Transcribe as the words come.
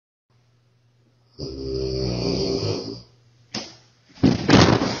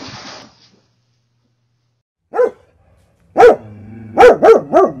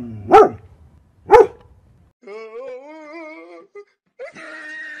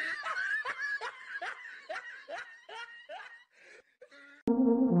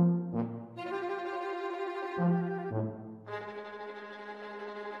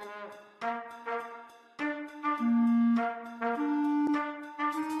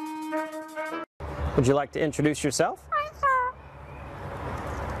Would you like to introduce yourself?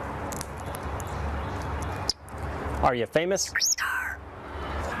 Are you famous?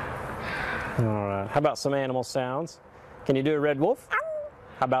 All right. How about some animal sounds? Can you do a red wolf?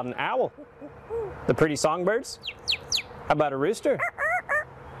 How about an owl? The pretty songbirds? How about a rooster?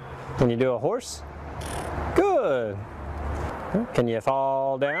 Can you do a horse? Good. Can you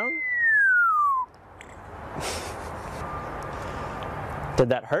fall down? Did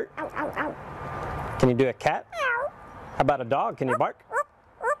that hurt? Can you do a cat? How about a dog? Can you bark?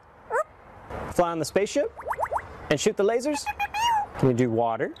 Fly on the spaceship? And shoot the lasers? Can you do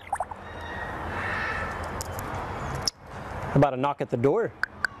water? How about a knock at the door?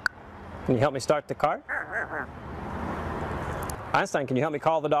 Can you help me start the car? Einstein, can you help me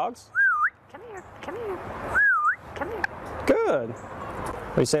call the dogs? Come here, come here, come here. Good.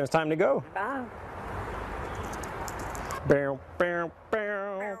 What do you say it's time to go? Bye. Bow, bow,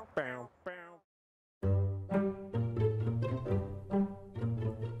 bow, bow, bow.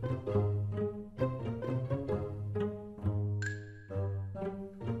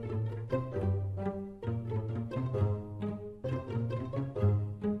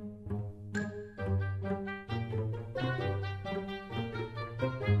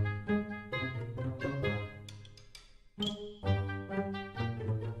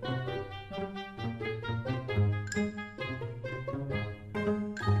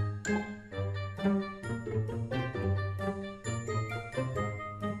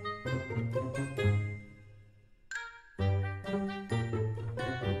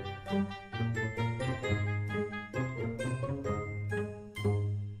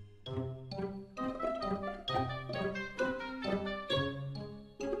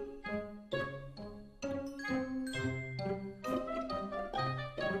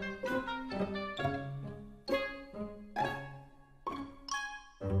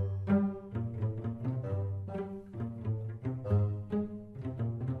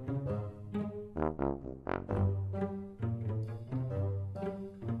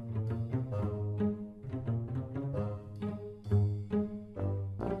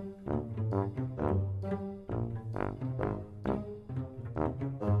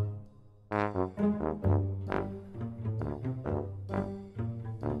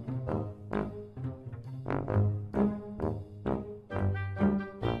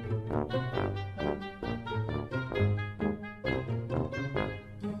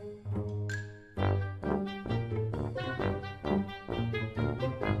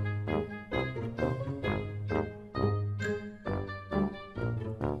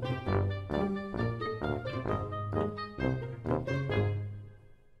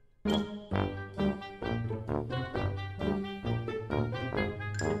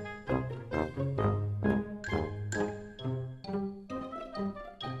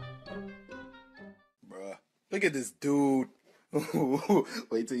 Look at this dude.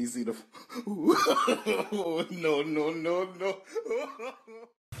 Wait till you see the... No, no, no, no.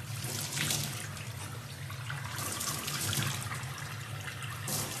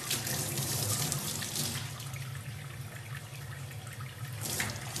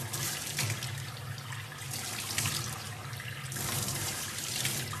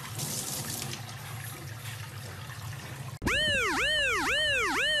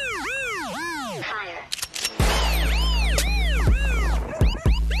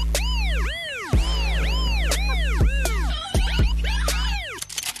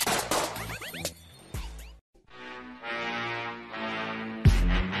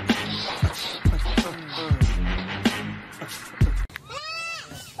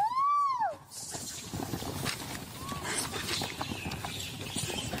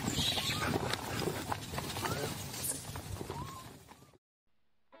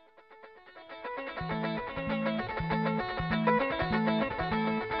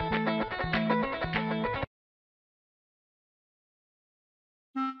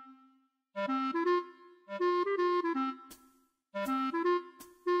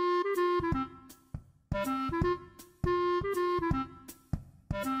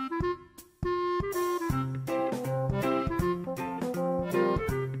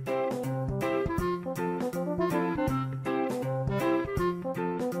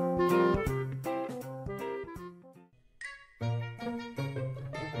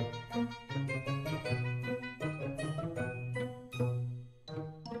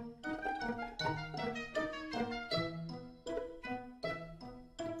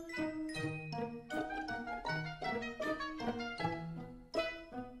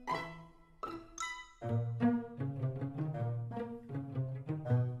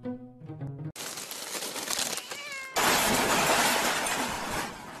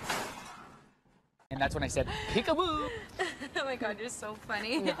 that's when I said, peekaboo. Oh my God, you're so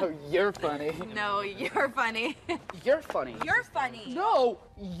funny. No, you're funny. No, you're funny. You're funny. You're funny. No,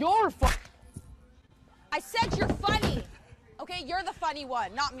 you're funny. I said you're funny. Okay, you're the funny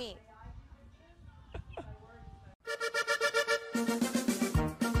one, not me.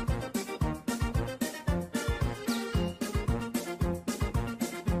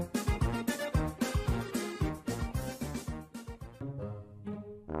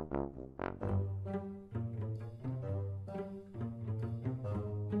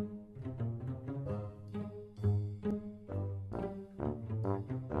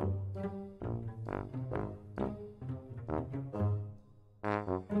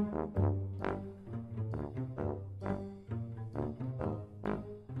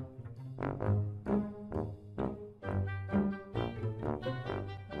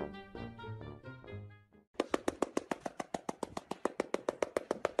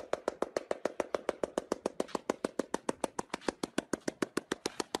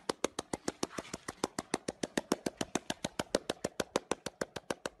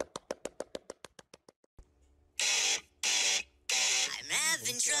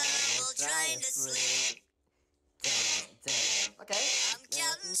 Trouble trying to sleep. Okay. I'm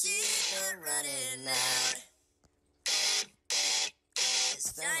counting sheep are running out.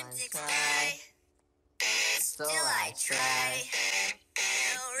 It's time to cry. Still I try.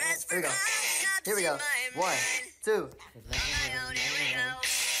 No rest for Here we go. 1, 2.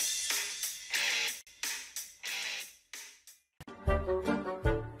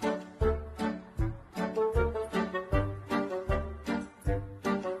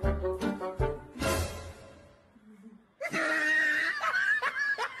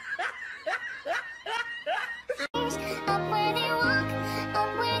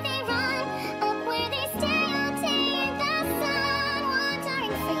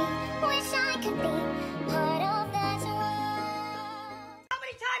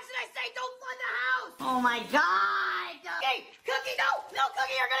 Oh my God! Hey, Cookie, no,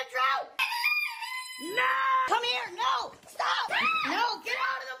 Cookie, you're gonna drown! No! Come here, no! Stop! No, get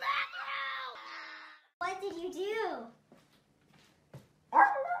out of the bathroom! What did you do?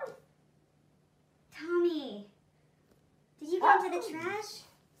 Tommy, did you go into the trash?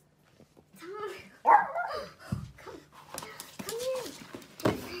 Tommy, come here.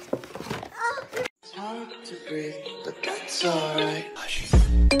 Oh. It's hard to breathe, but that's alright. Hush.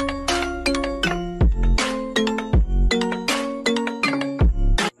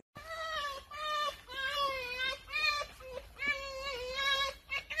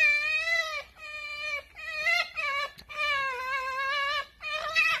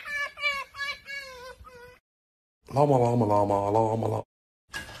 Llama, llama, llama, llama, llama.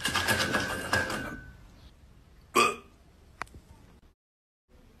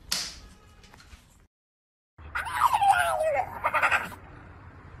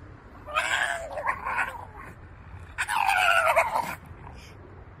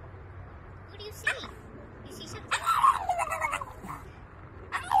 What do you see? You see something?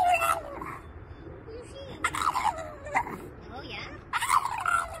 What do you see? Oh, yeah?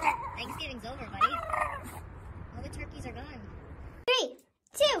 Thanksgiving's over, buddy. All the turkeys are gone. 3,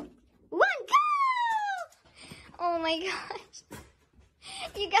 2, 1, go! Oh my gosh.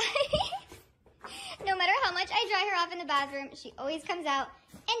 You guys, no matter how much I dry her off in the bathroom, she always comes out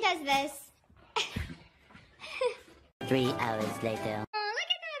and does this. 3 hours later. Oh, look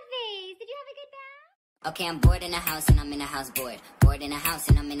at that face. Did you have a good bath? Okay, I'm bored in a house and I'm in a house bored. Bored in a house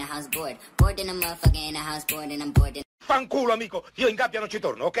and I'm in a house bored. Bored in a motherfucker in a house bored and I'm bored in... Fanculo, amico. Io in gabbia non ci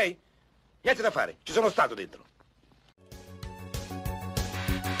torno, ok? Niente da fare. Ci sono stato dentro.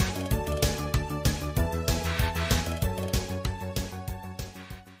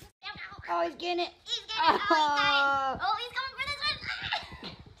 Oh, he's getting it. He's getting it. Oh, he's got it. Oh, he's coming for this one.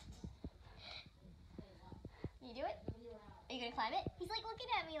 You do it? Are you going to climb it? He's like looking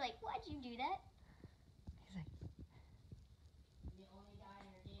at me like, why'd you do that?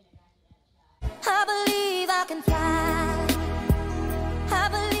 I believe I can fly. I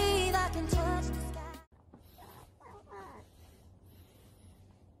believe I can touch the sky.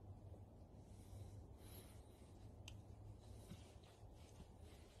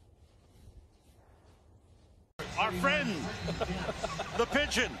 Our friend, the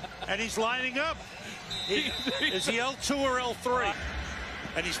pigeon, and he's lining up. Is he L2 or L3?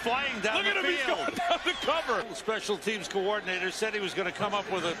 And he's flying down the field. He's going down the cover. The special teams coordinator said he was going to come up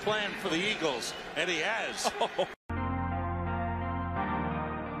with a plan for the Eagles, and he has.